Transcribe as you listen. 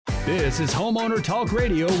This is Homeowner Talk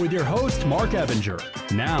Radio with your host, Mark Evinger.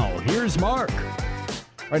 Now, here's Mark.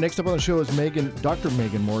 All right, next up on the show is Dr.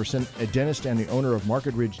 Megan Morrison, a dentist and the owner of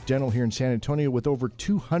Market Ridge Dental here in San Antonio with over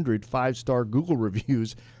 200 five-star Google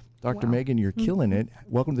reviews. Dr. Wow. Megan, you're killing it.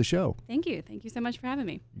 Welcome to the show. Thank you. Thank you so much for having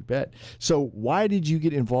me. You bet. So why did you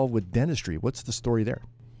get involved with dentistry? What's the story there?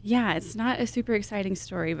 Yeah, it's not a super exciting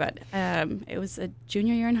story, but it was a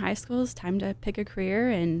junior year in high school. It's time to pick a career,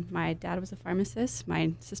 and my dad was a pharmacist.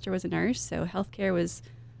 My sister was a nurse, so healthcare was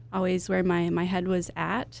always where my head was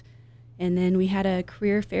at. And then we had a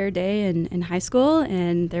career fair day in high school,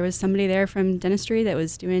 and there was somebody there from dentistry that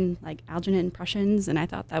was doing like alginate impressions, and I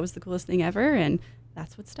thought that was the coolest thing ever, and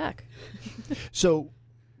that's what stuck.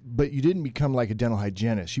 But you didn't become like a dental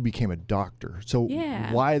hygienist. You became a doctor. So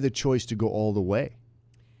Yeah. Why the choice to go all the way?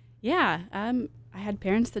 Yeah, I had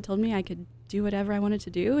parents that told me I could do whatever I wanted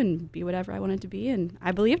to do and be whatever I wanted to be, and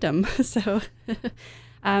I believed them. So,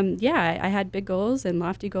 I had big goals and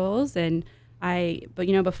lofty goals,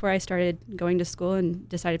 but before I started going to school and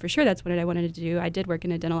decided for sure that's what I wanted to do, I did work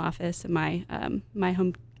in a dental office in my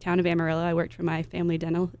hometown of Amarillo. I worked for my family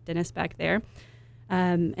dentist back there.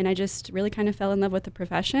 And I just really kind of fell in love with the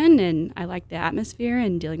profession, and I liked the atmosphere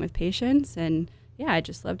and dealing with patients, and I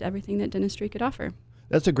just loved everything that dentistry could offer.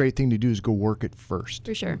 That's a great thing to do, is go work it first.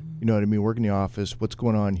 For sure. You know what I mean? Work in the office. What's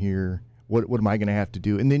going on here? What am I going to have to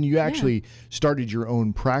do? And then you actually started your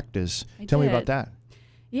own practice. Tell me about that.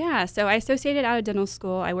 Yeah, so I associated out of dental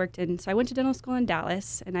school. I went to dental school in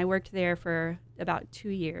Dallas, and I worked there for about 2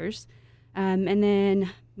 years. And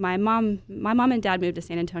then my mom and dad moved to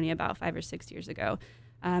San Antonio about 5 or 6 years ago.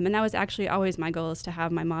 And that was actually always my goal, is to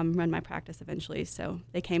have my mom run my practice eventually. So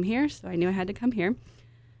they came here, so I knew I had to come here.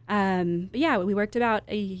 We worked about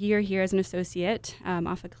a year here as an associate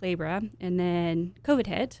off of Calabria, and then COVID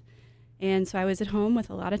hit. And so I was at home with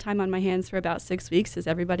a lot of time on my hands for about 6 weeks, as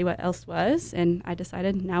everybody else was. And I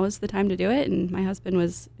decided now was the time to do it. And my husband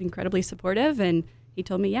was incredibly supportive, and he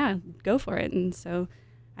told me, yeah, go for it. And so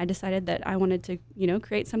I decided that I wanted to,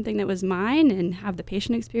 create something that was mine and have the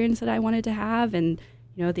patient experience that I wanted to have, and,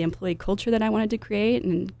 the employee culture that I wanted to create,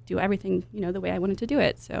 and do everything, the way I wanted to do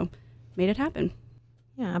it. So made it happen.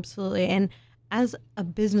 Yeah, absolutely. And as a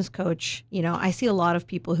business coach, I see a lot of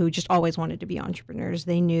people who just always wanted to be entrepreneurs.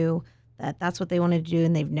 They knew that that's what they wanted to do,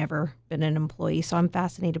 and they've never been an employee. So I'm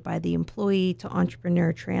fascinated by the employee to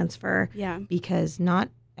entrepreneur transfer, because not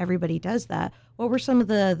everybody does that. What were some of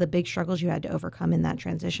the big struggles you had to overcome in that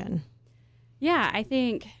transition? Yeah, I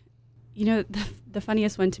think, the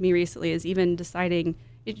funniest one to me recently is even deciding,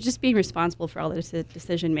 just being responsible for all the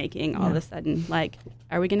decision making all of a sudden. Like,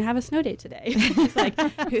 are we going to have a snow day today? It's like,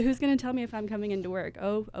 who's going to tell me if I'm coming into work?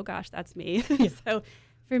 Oh gosh, that's me. So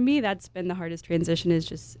for me, that's been the hardest transition, is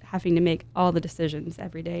just having to make all the decisions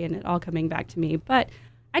every day and it all coming back to me. But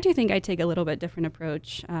I do think I take a little bit different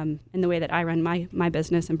approach in the way that I run my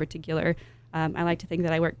business in particular. I like to think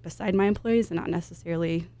that I work beside my employees and not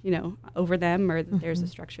necessarily, over them, or that there's a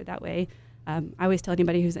structure that way. I always tell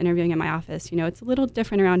anybody who's interviewing in my office, it's a little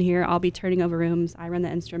different around here. I'll be turning over rooms. I run the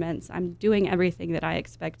instruments. I'm doing everything that I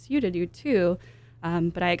expect you to do too.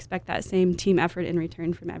 But I expect that same team effort in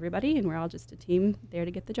return from everybody, and we're all just a team there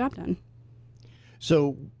to get the job done.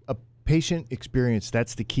 So a patient experience,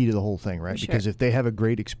 that's the key to the whole thing, right? Sure. Because if they have a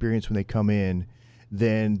great experience when they come in,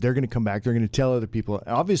 then they're going to come back. They're going to tell other people.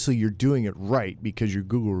 Obviously, you're doing it right because your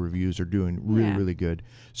Google reviews are doing really, really good.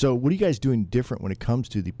 So what are you guys doing different when it comes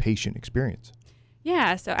to the patient experience?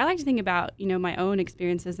 Yeah, so I like to think about, my own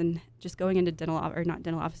experiences and just going into not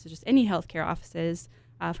dental offices, just any healthcare offices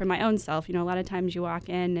for my own self. A lot of times you walk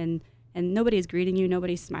in and nobody's greeting you,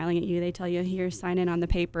 nobody's smiling at you. They tell you, here, sign in on the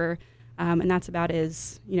paper. And that's about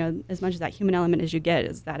as much as that human element as you get,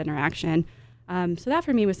 is that interaction. So that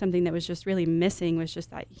for me was something that was just really missing, was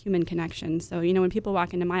just that human connection. So, when people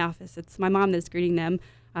walk into my office, it's my mom that's greeting them.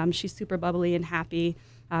 She's super bubbly and happy.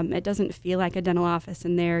 It doesn't feel like a dental office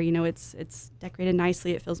in there. It's decorated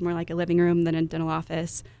nicely. It feels more like a living room than a dental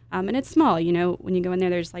office. And it's small. When you go in there,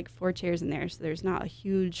 there's like 4 chairs in there. So there's not a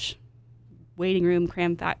huge waiting room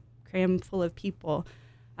cram full of people.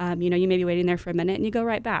 You may be waiting there for a minute and you go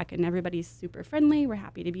right back, and everybody's super friendly. We're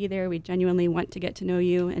happy to be there. We genuinely want to get to know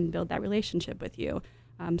you and build that relationship with you.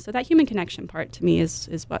 So that human connection part to me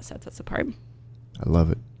is what sets us apart. I love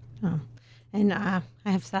it. Oh. And I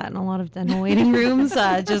have sat in a lot of dental waiting rooms,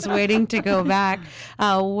 just waiting to go back.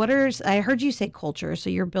 I heard you say culture. So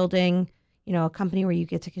you're building, a company where you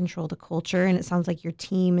get to control the culture, and it sounds like your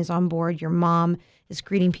team is on board. Your mom is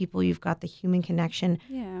greeting people. You've got the human connection.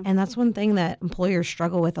 Yeah. And that's one thing that employers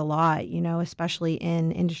struggle with a lot, especially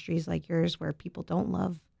in industries like yours where people don't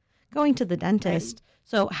love going to the dentist. Right.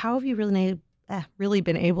 So how have you really really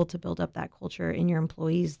been able to build up that culture in your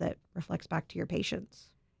employees that reflects back to your patients?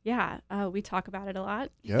 Yeah, we talk about it a lot.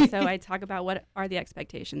 Yep. So I talk about what are the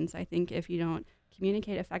expectations. I think if you don't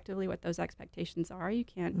communicate effectively what those expectations are, you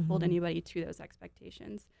can't hold anybody to those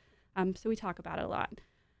expectations. So we talk about it a lot.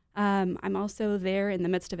 I'm also there in the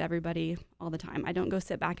midst of everybody all the time. I don't go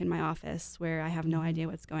sit back in my office where I have no idea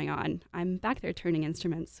what's going on. I'm back there turning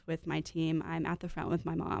instruments with my team. I'm at the front with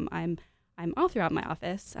my mom. I'm all throughout my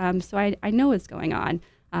office. So I know what's going on,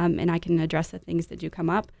 and I can address the things that do come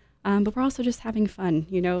up. But we're also just having fun.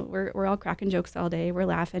 You know, we're all cracking jokes all day. We're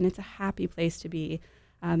laughing. It's a happy place to be.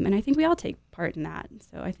 And I think we all take part in that.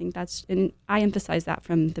 So I think and I emphasize that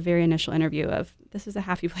from the very initial interview of this is a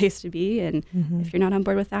happy place to be. And if you're not on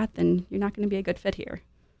board with that, then you're not going to be a good fit here.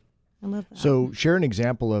 I love that. So share an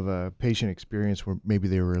example of a patient experience where maybe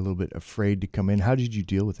they were a little bit afraid to come in. How did you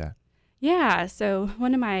deal with that? Yeah. So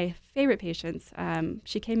one of my favorite patients,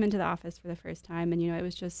 she came into the office for the first time, and, it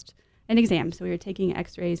was just an exam. So we were taking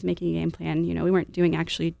x-rays, making a game plan. We weren't doing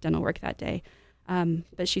actually dental work that day.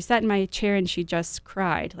 But she sat in my chair and she just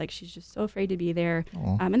cried. Like, she's just so afraid to be there.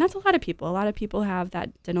 And that's a lot of people. A lot of people have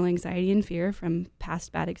that dental anxiety and fear from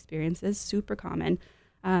past bad experiences, super common.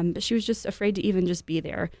 But she was just afraid to even just be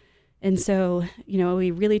there. And so,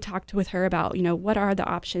 we really talked with her about, what are the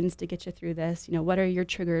options to get you through this? What are your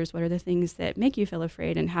triggers? What are the things that make you feel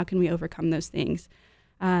afraid? And how can we overcome those things?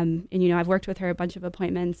 And, I've worked with her a bunch of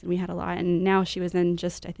appointments, and we had a lot. And now she was in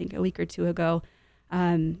just, I think, a week or two ago.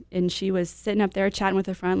 And she was sitting up there chatting with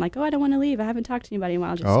her friend, like, oh, I don't want to leave. I haven't talked to anybody in a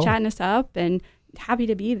while, just chatting us up and happy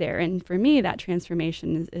to be there. And for me, that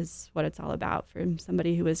transformation is what it's all about. From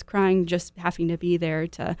somebody who was crying, just having to be there,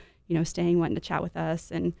 to, staying, wanting to chat with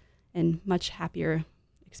us, and much happier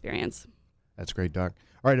experience. That's great, Doc.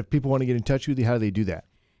 All right, if people want to get in touch with you, how do they do that?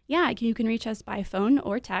 Yeah, you can reach us by phone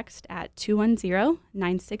or text at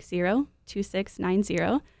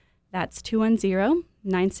 210-960-2690. That's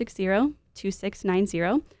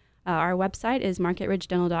 210-960-2690. Our website is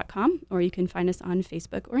marketridgedental.com, or you can find us on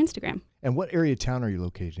Facebook or Instagram. And what area of town are you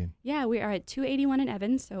located in? Yeah, we are at 281 in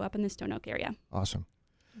Evans, so up in the Stone Oak area. Awesome.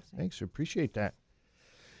 Thanks. I appreciate that.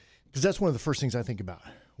 Because that's one of the first things I think about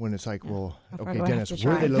when it's like, well, okay, Dennis,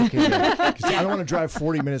 where are they located? Because I don't want to drive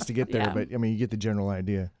 40 minutes to get there, but you get the general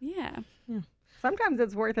idea. Yeah. Sometimes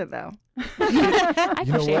it's worth it, though. I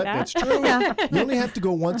You know what? that. That's true. You only have to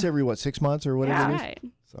go once every, 6 months or whatever it is? Right.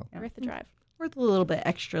 So. Worth the drive. Worth a little bit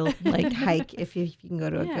extra hike if you can go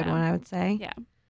to a good one, I would say. Yeah.